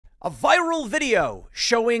A viral video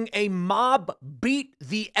showing a mob beat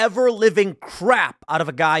the ever-living crap out of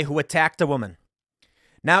a guy who attacked a woman.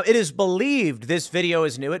 Now, it is believed this video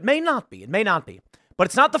is new. It may not be. But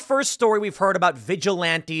it's not the first story we've heard about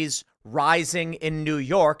vigilantes rising in New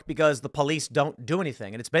York because the police don't do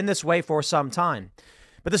anything. And it's been this way for some time.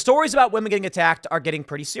 But the stories about women getting attacked are getting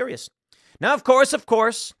pretty serious. Now, of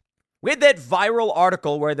course, we had that viral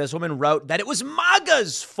article where this woman wrote that it was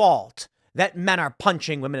MAGA's fault that men are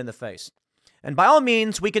punching women in the face. And by all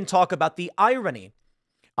means, we can talk about the irony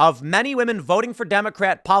of many women voting for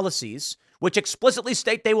Democrat policies, which explicitly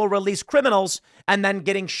state they will release criminals, and then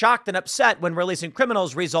getting shocked and upset when releasing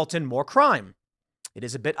criminals results in more crime. It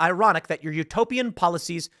is a bit ironic that your utopian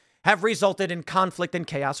policies have resulted in conflict and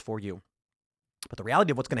chaos for you. But the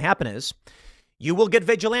reality of what's going to happen is you will get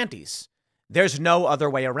vigilantes. There's no other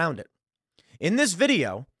way around it. In this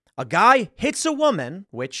video, a guy hits a woman,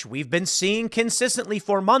 which we've been seeing consistently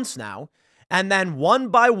for months now, and then one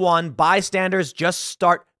by one, bystanders just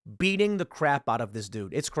start beating the crap out of this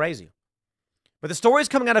dude. It's crazy. But the stories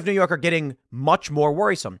coming out of New York are getting much more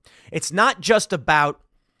worrisome. It's not just about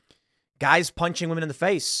guys punching women in the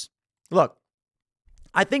face. Look,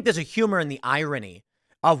 I think there's a humor in the irony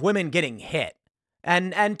of women getting hit.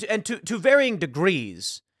 And to varying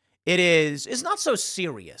degrees, it's not so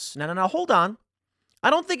serious. Now, hold on. I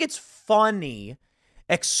don't think it's funny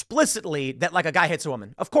explicitly that like a guy hits a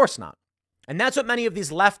woman. Of course not. And that's what many of these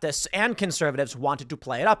leftists and conservatives wanted to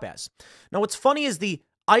play it up as. Now, what's funny is the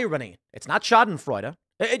irony. It's not schadenfreude.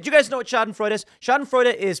 Do you guys know what schadenfreude is?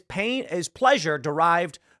 Schadenfreude is pleasure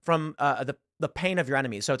derived from the pain of your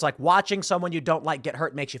enemies. So it's like watching someone you don't like get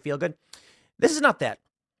hurt makes you feel good. This is not that.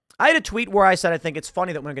 I had a tweet where I said I think it's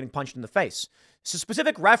funny that women are getting punched in the face. It's a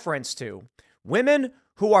specific reference to women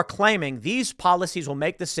who are claiming these policies will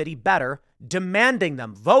make the city better, demanding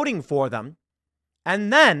them, voting for them,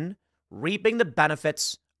 and then reaping the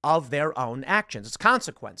benefits of their own actions. It's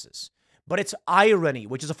consequences. But it's irony,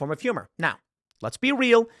 which is a form of humor. Now, let's be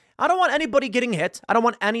real. I don't want anybody getting hit. I don't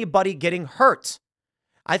want anybody getting hurt.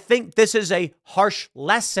 I think this is a harsh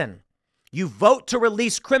lesson. You vote to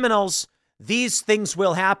release criminals, these things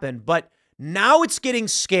will happen. But now it's getting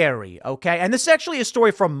scary, okay? And this is actually a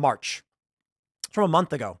story from March. From a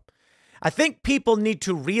month ago. I think people need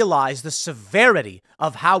to realize the severity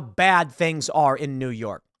of how bad things are in New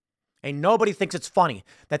York. And nobody thinks it's funny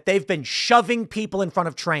that they've been shoving people in front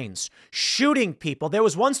of trains, shooting people. There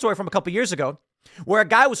was one story from a couple years ago where a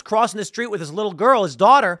guy was crossing the street with his little girl, his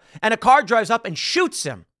daughter, and a car drives up and shoots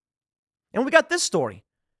him. And we got this story.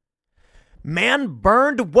 Man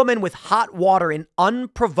burned woman with hot water in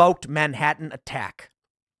unprovoked Manhattan attack.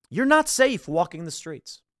 You're not safe walking the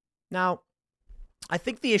streets. Now, I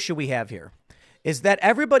think the issue we have here is that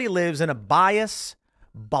everybody lives in a bias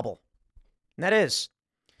bubble. And that is,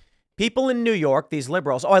 people in New York, these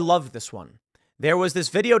liberals, I love this one. There was this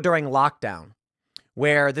video during lockdown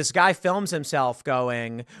where this guy films himself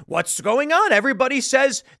going, what's going on? Everybody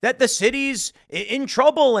says that the city's in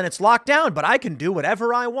trouble and it's locked down, but I can do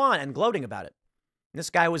whatever I want, and gloating about it. And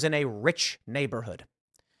this guy was in a rich neighborhood.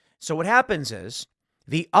 So what happens is,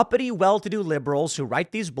 the uppity, well-to-do liberals who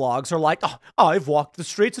write these blogs are like, oh, I've walked the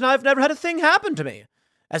streets and I've never had a thing happen to me,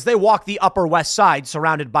 as they walk the Upper West Side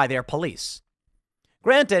surrounded by their police.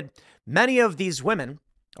 Granted, many of these women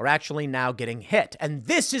are actually now getting hit, and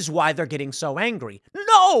this is why they're getting so angry.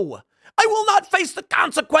 No, I will not face the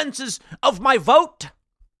consequences of my vote.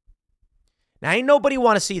 Now, ain't nobody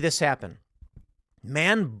want to see this happen.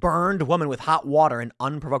 Man burned woman with hot water in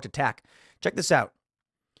unprovoked attack. Check this out.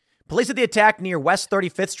 Police at the attack near West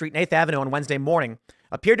 35th Street and 8th Avenue on Wednesday morning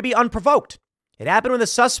appeared to be unprovoked. It happened when the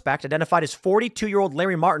suspect, identified as 42-year-old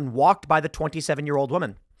Larry Martin, walked by the 27-year-old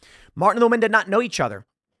woman. Martin and the woman did not know each other.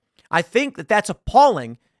 I think that's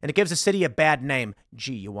appalling, and it gives the city a bad name.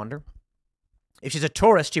 Gee, you wonder? If she's a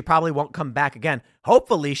tourist, she probably won't come back again.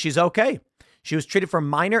 Hopefully, she's okay. She was treated for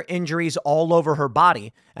minor injuries all over her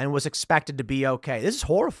body and was expected to be okay. This is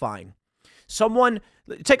horrifying.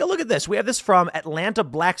 Take a look at this. We have this from Atlanta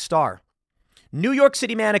Black Star. New York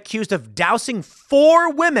City man accused of dousing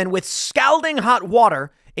 4 women with scalding hot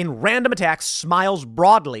water in random attacks smiles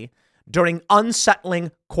broadly during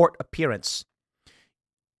unsettling court appearance.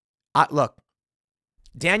 Look,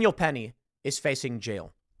 Daniel Penny is facing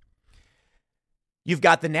jail. You've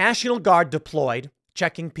got the National Guard deployed,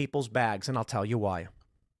 checking people's bags, and I'll tell you why.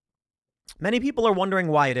 Many people are wondering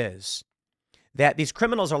why it is that these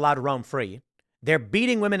criminals are allowed to roam free. They're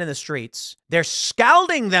beating women in the streets. They're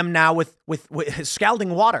scalding them now with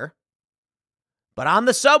scalding water. But on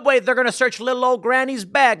the subway, they're going to search little old granny's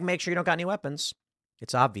bag. Make sure you don't got any weapons.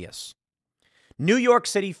 It's obvious. New York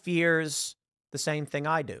City fears the same thing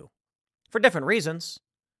I do, for different reasons.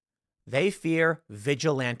 They fear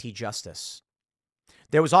vigilante justice.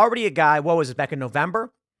 There was already a guy, what was it, back in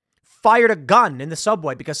November, fired a gun in the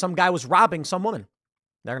subway because some guy was robbing some woman.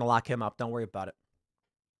 They're going to lock him up. Don't worry about it.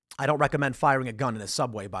 I don't recommend firing a gun in the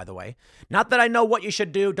subway, by the way. Not that I know what you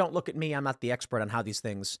should do. Don't look at me. I'm not the expert on how these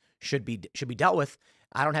things should be dealt with.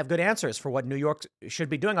 I don't have good answers for what New York should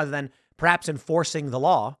be doing other than perhaps enforcing the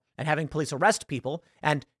law and having police arrest people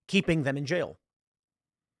and keeping them in jail.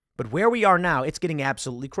 But where we are now, it's getting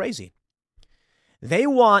absolutely crazy. They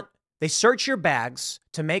search your bags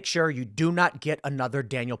to make sure you do not get another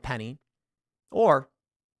Daniel Penny. Or,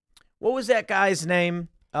 what was that guy's name?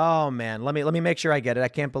 Oh, man, let me make sure I get it. I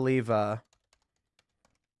can't believe I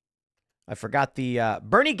forgot the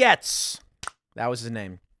Bernie Getz. That was his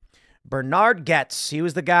name. Bernard Getz. He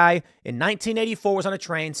was the guy in 1984, was on a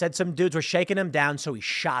train, said some dudes were shaking him down, so he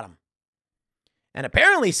shot him. And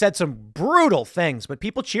apparently said some brutal things, but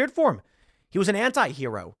people cheered for him. He was an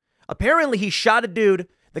anti-hero. Apparently he shot a dude.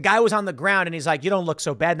 The guy was on the ground and he's like, you don't look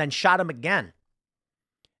so bad, and then shot him again.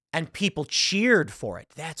 And people cheered for it.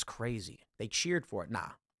 That's crazy. They cheered for it.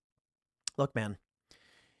 Nah. Look, man,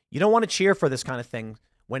 you don't want to cheer for this kind of thing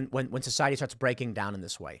when society starts breaking down in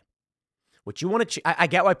this way. What you want to, I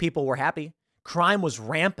get why people were happy. Crime was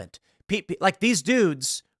rampant. Like these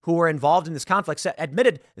dudes who were involved in this conflict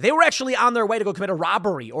admitted they were actually on their way to go commit a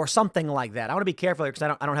robbery or something like that. I want to be careful here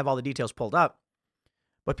because I don't have all the details pulled up.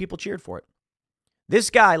 But people cheered for it. This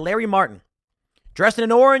guy, Larry Martin, dressed in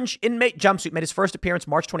an orange inmate jumpsuit, made his first appearance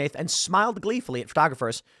March 28th and smiled gleefully at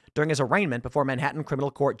photographers during his arraignment before Manhattan Criminal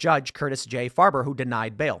Court Judge Curtis J. Farber, who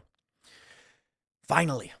denied bail.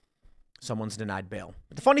 Finally, someone's denied bail.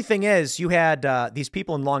 But the funny thing is, you had these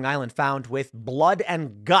people in Long Island found with blood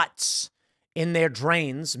and guts in their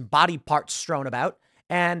drains and body parts strewn about,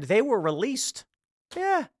 and they were released.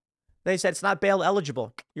 Yeah, they said it's not bail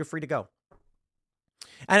eligible. You're free to go.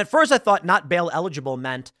 And at first I thought not bail eligible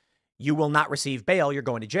meant you will not receive bail, you're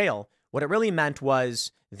going to jail. What it really meant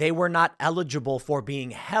was they were not eligible for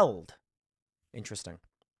being held. Interesting.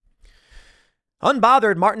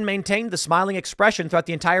 Unbothered, Martin maintained the smiling expression throughout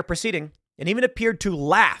the entire proceeding and even appeared to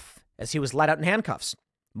laugh as he was let out in handcuffs.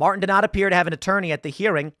 Martin did not appear to have an attorney at the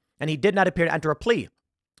hearing, and he did not appear to enter a plea.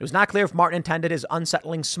 It was not clear if Martin intended his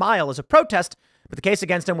unsettling smile as a protest, but the case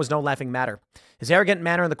against him was no laughing matter. His arrogant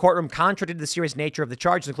manner in the courtroom contradicted the serious nature of the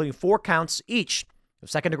charges, including 4 counts each of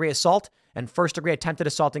second-degree assault and first-degree attempted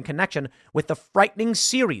assault in connection with the frightening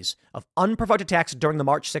series of unprovoked attacks during the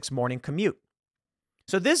March 6 morning commute.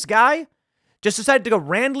 So this guy just decided to go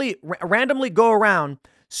randomly go around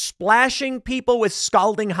splashing people with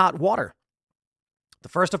scalding hot water. The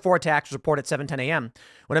first of 4 attacks was reported at 7:10 a.m.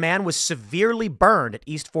 when a man was severely burned at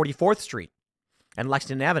East 44th Street and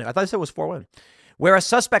Lexington Avenue. I thought I said it was 4-1, where a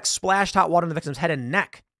suspect splashed hot water on the victim's head and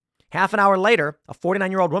neck. Half an hour later, a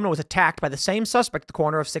 49-year-old woman was attacked by the same suspect at the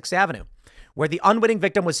corner of 6th Avenue, where the unwitting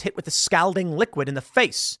victim was hit with a scalding liquid in the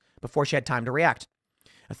face before she had time to react.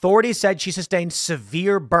 Authorities said she sustained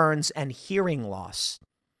severe burns and hearing loss.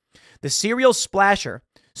 The serial splasher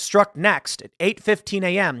struck next at 8:15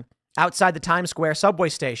 a.m. outside the Times Square subway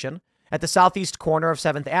station at the southeast corner of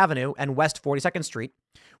 7th Avenue and West 42nd Street,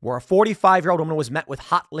 where a 45-year-old woman was met with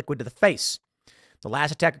hot liquid to the face. The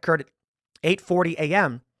last attack occurred at 8:40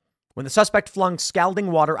 a.m. when the suspect flung scalding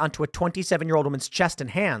water onto a 27-year-old woman's chest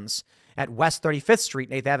and hands at West 35th Street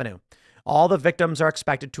and 8th Avenue. All the victims are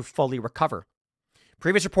expected to fully recover.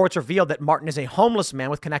 Previous reports revealed that Martin is a homeless man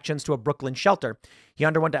with connections to a Brooklyn shelter. He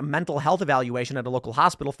underwent a mental health evaluation at a local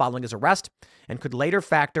hospital following his arrest and could later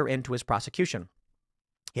factor into his prosecution.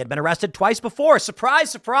 He had been arrested twice before. Surprise,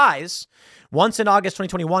 surprise. Once in August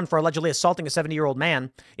 2021 for allegedly assaulting a 70-year-old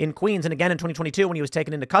man in Queens, and again in 2022 when he was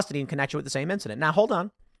taken into custody in connection with the same incident. Now, hold on.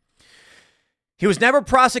 He was never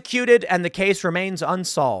prosecuted and the case remains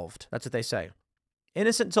unsolved. That's what they say.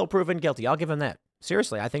 Innocent until proven guilty. I'll give him that.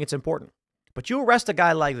 Seriously, I think it's important. But you arrest a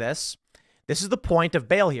guy like this is the point of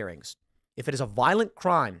bail hearings. If it is a violent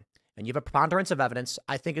crime and you have a preponderance of evidence,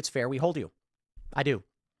 I think it's fair we hold you. I do.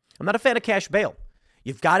 I'm not a fan of cash bail.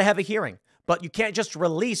 You've got to have a hearing, but you can't just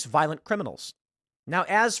release violent criminals. Now,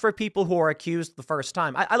 as for people who are accused the first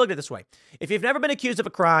time, I look at it this way. If you've never been accused of a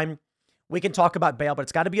crime, we can talk about bail, but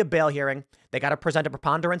it's got to be a bail hearing. They got to present a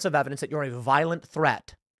preponderance of evidence that you're a violent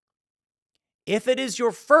threat. If it is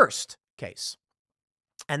your first case,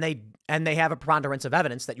 and they have a preponderance of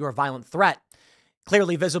evidence that you're a violent threat,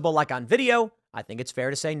 clearly visible like on video, I think it's fair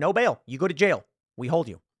to say no bail. You go to jail. We hold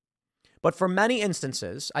you. But for many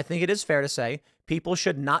instances, I think it is fair to say people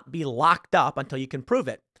should not be locked up until you can prove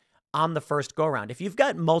it on the first go-around. If you've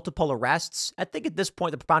got multiple arrests, I think at this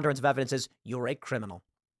point the preponderance of evidence is you're a criminal.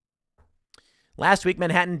 Last week,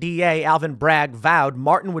 Manhattan DA Alvin Bragg vowed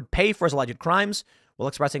Martin would pay for his alleged crimes while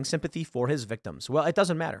expressing sympathy for his victims. Well, it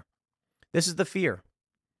doesn't matter. This is the fear.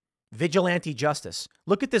 Vigilante justice.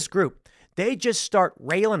 Look at this group. They just start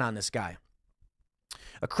railing on this guy.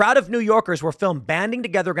 A crowd of New Yorkers were filmed banding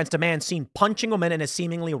together against a man seen punching a woman in a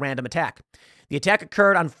seemingly random attack. The attack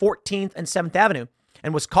occurred on 14th and 7th Avenue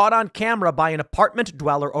and was caught on camera by an apartment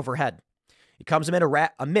dweller overhead. It comes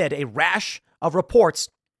amid a rash of reports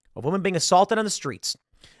of women being assaulted on the streets.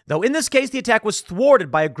 Though in this case, the attack was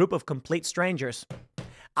thwarted by a group of complete strangers.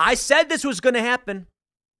 I said this was going to happen.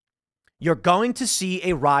 You're going to see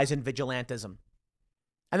a rise in vigilantism.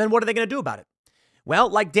 And then what are they going to do about it? Well,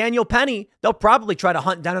 like Daniel Penny, they'll probably try to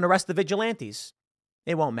hunt down and arrest the vigilantes.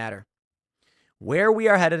 It won't matter. Where we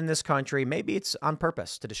are headed in this country, maybe it's on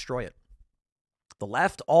purpose to destroy it. The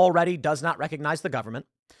left already does not recognize the government.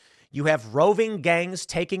 You have roving gangs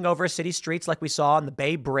taking over city streets like we saw on the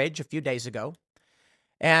Bay Bridge a few days ago.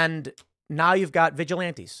 And now you've got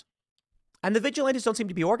vigilantes. And the vigilantes don't seem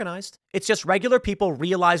to be organized. It's just regular people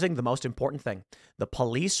realizing the most important thing. The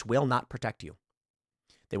police will not protect you.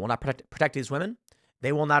 They will not protect these women.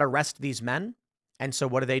 They will not arrest these men. And so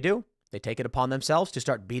what do? They take it upon themselves to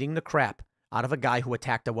start beating the crap out of a guy who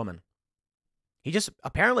attacked a woman. He just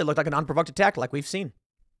apparently looked like an unprovoked attack like we've seen.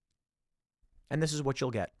 And this is what you'll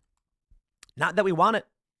get. Not that we want it.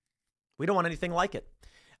 We don't want anything like it.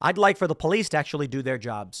 I'd like for the police to actually do their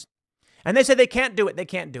jobs. And they say they can't do it. They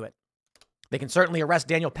can't do it. They can certainly arrest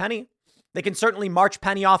Daniel Penny. They can certainly march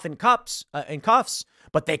Penny off in cuffs,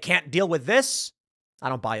 but they can't deal with this. I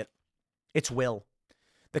don't buy it. It's will.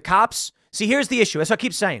 The cops. See, here's the issue. As I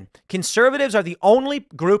keep saying, conservatives are the only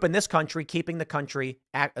group in this country keeping the country,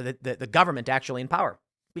 the government actually in power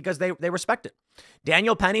because they respect it.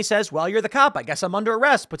 Daniel Penny says, well, you're the cop. I guess I'm under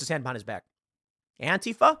arrest. Puts his hand behind his back.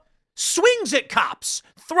 Antifa swings at cops,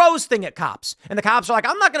 throws things at cops. And the cops are like,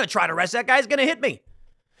 I'm not going to try to arrest that guy. He's going to hit me.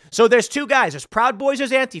 So there's two guys. There's Proud Boys.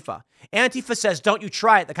 There's Antifa. Antifa says, don't you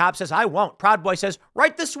try it. The cop says, I won't. Proud Boy says,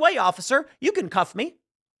 right this way, officer. You can cuff me.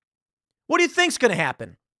 What do you think's going to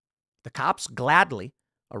happen? The cops gladly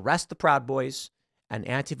arrest the Proud Boys, and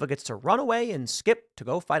Antifa gets to run away and skip to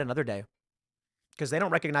go fight another day because they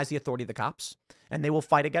don't recognize the authority of the cops, and they will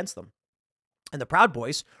fight against them. And the Proud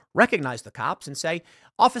Boys recognize the cops and say,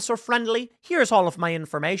 Officer Friendly, here's all of my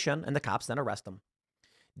information, and the cops then arrest them.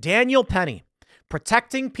 Daniel Penny,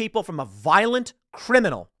 protecting people from a violent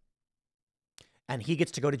criminal, and he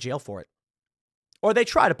gets to go to jail for it. Or they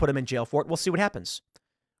try to put him in jail for it. We'll see what happens.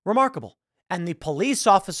 Remarkable. And the police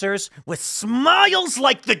officers with smiles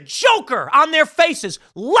like the Joker on their faces,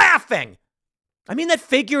 laughing. I mean that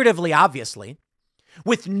figuratively, obviously,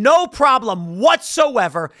 with no problem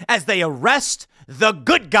whatsoever as they arrest the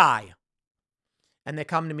good guy. And they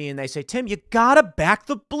come to me and they say, Tim, you gotta back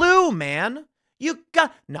the blue, man.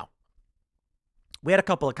 No. We had a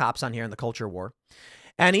couple of cops on here in the culture war.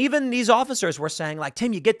 And even these officers were saying, like,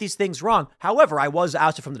 Tim, you get these things wrong. However, I was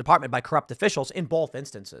ousted from the department by corrupt officials in both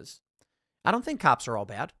instances. I don't think cops are all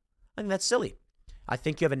bad. I think that's silly. I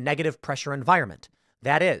think you have a negative pressure environment.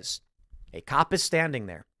 That is, a cop is standing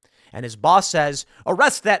there and his boss says,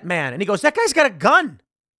 arrest that man. And he goes, that guy's got a gun.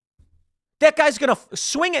 That guy's going to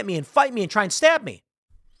swing at me and fight me and try and stab me.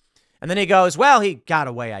 And then he goes, well, he got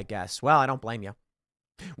away, I guess. Well, I don't blame you.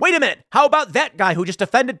 Wait a minute. How about that guy who just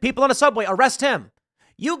offended people on a subway? Arrest him.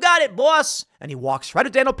 You got it, boss. And he walks right to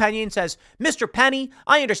Daniel Penny and says, Mr. Penny,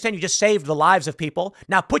 I understand you just saved the lives of people.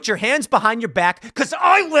 Now put your hands behind your back because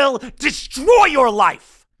I will destroy your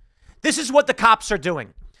life. This is what the cops are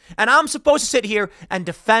doing. And I'm supposed to sit here and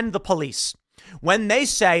defend the police. When they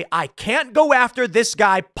say, I can't go after this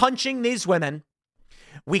guy punching these women.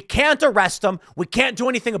 We can't arrest him. We can't do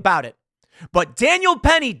anything about it. But Daniel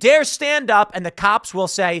Penny dares stand up and the cops will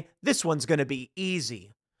say, this one's going to be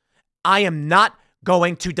easy. I am not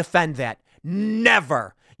going to defend that.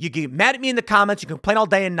 Never. You get mad at me in the comments. You complain all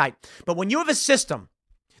day and night. But when you have a system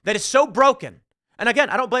that is so broken, and again,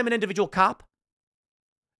 I don't blame an individual cop.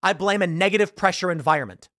 I blame a negative pressure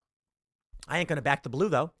environment. I ain't going to back the blue,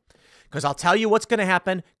 though, because I'll tell you what's going to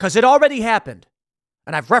happen, because it already happened.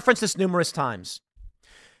 And I've referenced this numerous times.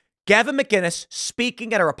 Gavin McInnes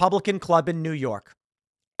speaking at a Republican club in New York,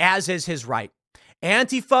 as is his right.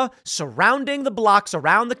 Antifa surrounding the blocks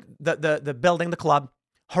around the building, the club,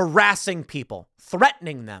 harassing people,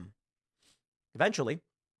 threatening them. Eventually,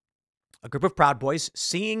 a group of Proud Boys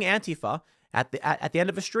seeing Antifa at the end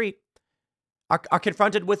of a street are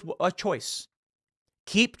confronted with a choice.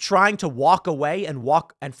 Keep trying to walk away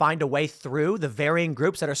and find a way through the varying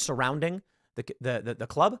groups that are surrounding the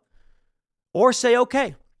club, or say,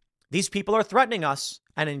 okay, these people are threatening us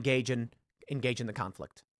and engage in the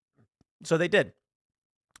conflict. So they did.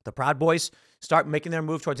 The Proud Boys start making their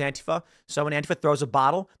move towards Antifa. So when Antifa throws a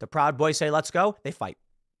bottle, the Proud Boys say, let's go. They fight.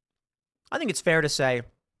 I think it's fair to say,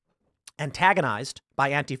 antagonized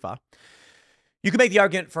by Antifa, you can make the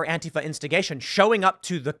argument for Antifa instigation, showing up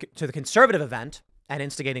to the conservative event and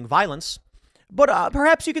instigating violence. But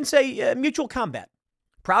perhaps you can say mutual combat.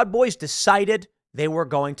 Proud Boys decided they were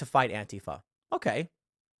going to fight Antifa. Okay.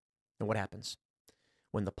 And what happens?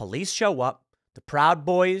 When the police show up, the Proud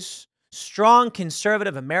Boys, strong,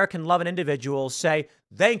 conservative, American-loving individuals say,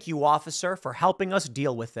 thank you, officer, for helping us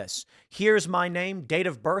deal with this. Here's my name, date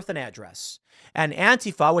of birth, and address. And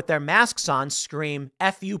Antifa, with their masks on, scream,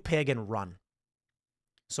 F you, pig, and run.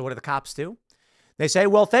 So what do the cops do? They say,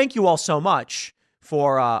 well, thank you all so much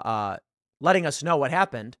for letting us know what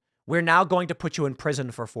happened. We're now going to put you in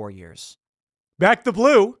prison for 4 years. Back the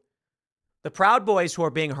blue. The Proud Boys, who are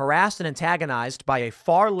being harassed and antagonized by a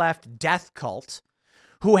far-left death cult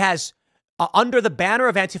who has, under the banner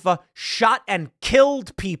of Antifa, shot and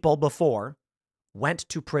killed people before, went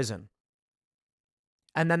to prison.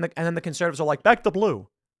 And then the conservatives are like, back the blue.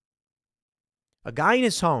 A guy in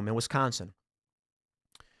his home in Wisconsin,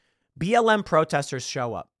 BLM protesters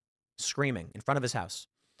show up, screaming in front of his house.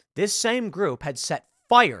 This same group had set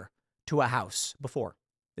fire to a house before.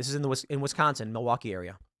 This is in Wisconsin, Milwaukee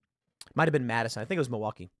area. Might have been Madison. I think it was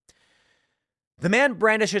Milwaukee. The man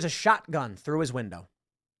brandishes a shotgun through his window.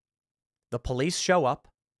 The police show up,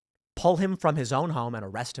 pull him from his own home, and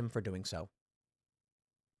arrest him for doing so.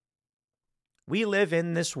 We live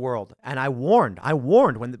in this world, and I warned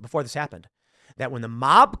before this happened, that when the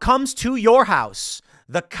mob comes to your house,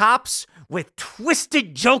 the cops with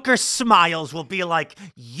twisted Joker smiles will be like,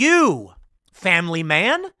 you, family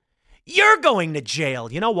man, you're going to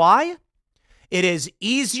jail. You know why? It is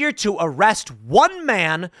easier to arrest one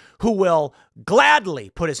man who will gladly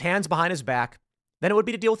put his hands behind his back than it would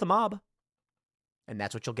be to deal with a mob. And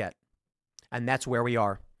that's what you'll get. And that's where we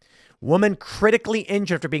are. Woman critically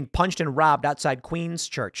injured after being punched and robbed outside Queen's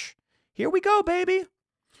Church. Here we go, baby.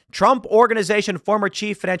 Trump Organization former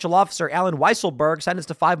chief financial officer Alan Weisselberg sentenced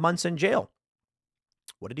to 5 months in jail.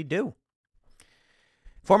 What did he do?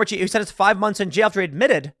 Former chief, he was sentenced to 5 months in jail after he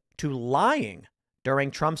admitted to lying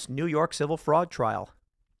during Trump's New York civil fraud trial.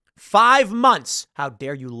 5 months. How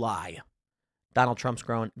dare you lie? Donald Trump's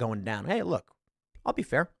going down. Hey, look, I'll be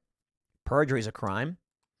fair. Perjury is a crime.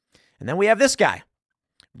 And then we have this guy.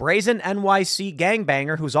 Brazen NYC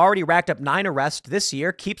gangbanger who's already racked up 9 arrests this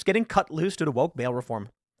year keeps getting cut loose due to woke bail reform.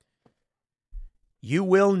 You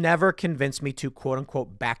will never convince me to, quote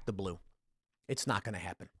unquote, back the blue. It's not going to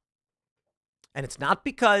happen. And it's not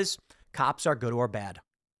because cops are good or bad.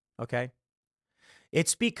 Okay?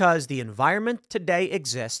 It's because the environment today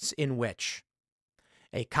exists in which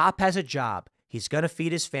a cop has a job. He's going to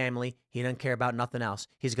feed his family. He doesn't care about nothing else.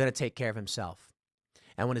 He's going to take care of himself.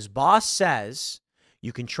 And when his boss says,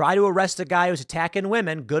 you can try to arrest a guy who's attacking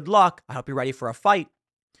women, good luck. I hope you're ready for a fight.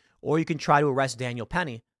 Or you can try to arrest Daniel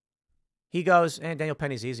Penny. He goes, Daniel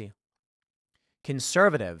Penny's easy.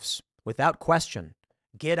 Conservatives, without question,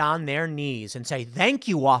 get on their knees and say, thank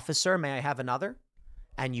you, officer. May I have another?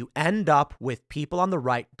 And you end up with people on the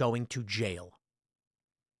right going to jail.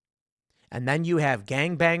 And then you have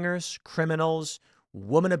gangbangers, criminals,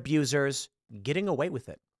 woman abusers getting away with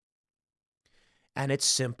it. And it's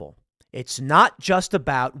simple. It's not just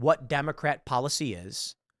about what Democrat policy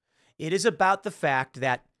is. It is about the fact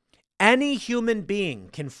that any human being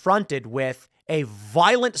confronted with a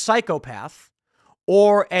violent psychopath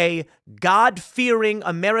or a God-fearing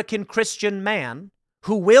American Christian man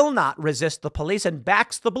who will not resist the police and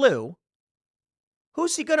backs the blue,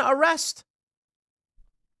 who's he going to arrest?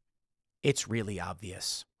 It's really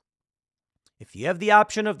obvious. If you have the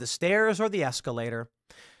option of the stairs or the escalator,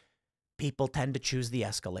 people tend to choose the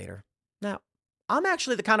escalator. Now, I'm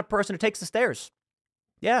actually the kind of person who takes the stairs.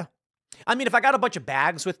 Yeah. I mean, if I got a bunch of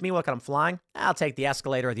bags with me while I'm flying, I'll take the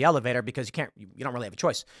escalator or the elevator because you don't really have a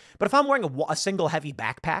choice. But if I'm wearing a single heavy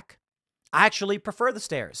backpack, I actually prefer the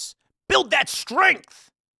stairs. Build that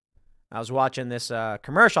strength. I was watching this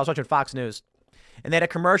commercial. I was watching Fox News, and they had a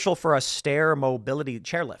commercial for a stair mobility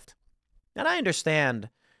chairlift. And I understand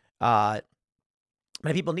many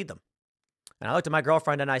people need them. And I looked at my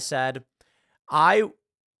girlfriend and I said, I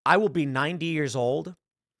will be 90 years old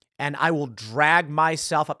and I will drag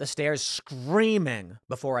myself up the stairs screaming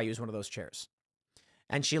before I use one of those chairs.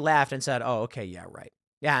 And she laughed and said, oh, okay, yeah, right.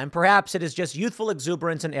 Yeah, and perhaps it is just youthful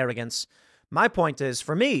exuberance and arrogance. My point is,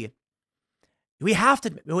 for me, we have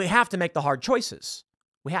to make the hard choices.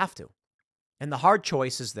 We have to. And the hard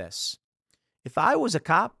choice is this. If I was a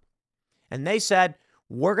cop and they said,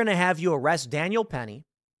 we're going to have you arrest Daniel Penny,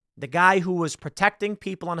 the guy who was protecting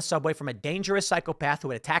people on a subway from a dangerous psychopath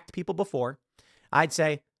who had attacked people before, I'd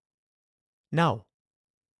say, no.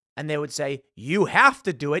 And they would say, you have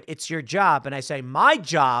to do it. It's your job. And I say, my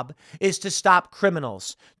job is to stop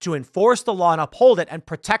criminals, to enforce the law and uphold it and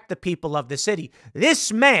protect the people of the city.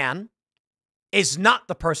 This man is not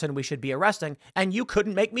the person we should be arresting, and you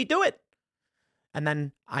couldn't make me do it. And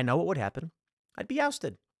then I know what would happen. I'd be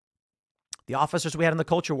ousted. The officers we had in the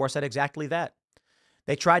culture war said exactly that.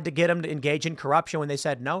 They tried to get him to engage in corruption. When they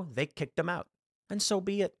said no, they kicked him out. And so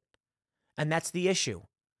be it. And that's the issue.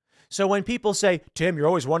 So when people say, Tim, you're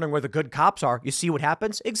always wondering where the good cops are, you see what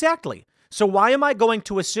happens? Exactly. So why am I going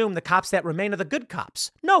to assume the cops that remain are the good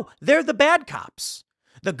cops? No, they're the bad cops.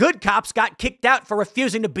 The good cops got kicked out for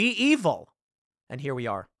refusing to be evil. And here we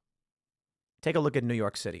are. Take a look at New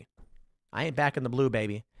York City. I ain't back in the blue,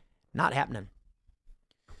 baby. Not happening.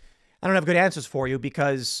 I don't have good answers for you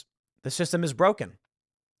because the system is broken.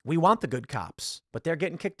 We want the good cops, but they're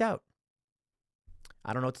getting kicked out.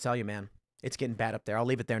 I don't know what to tell you, man. It's getting bad up there. I'll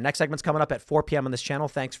leave it there. Next segment's coming up at 4 p.m. on this channel.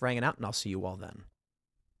 Thanks for hanging out, and I'll see you all then.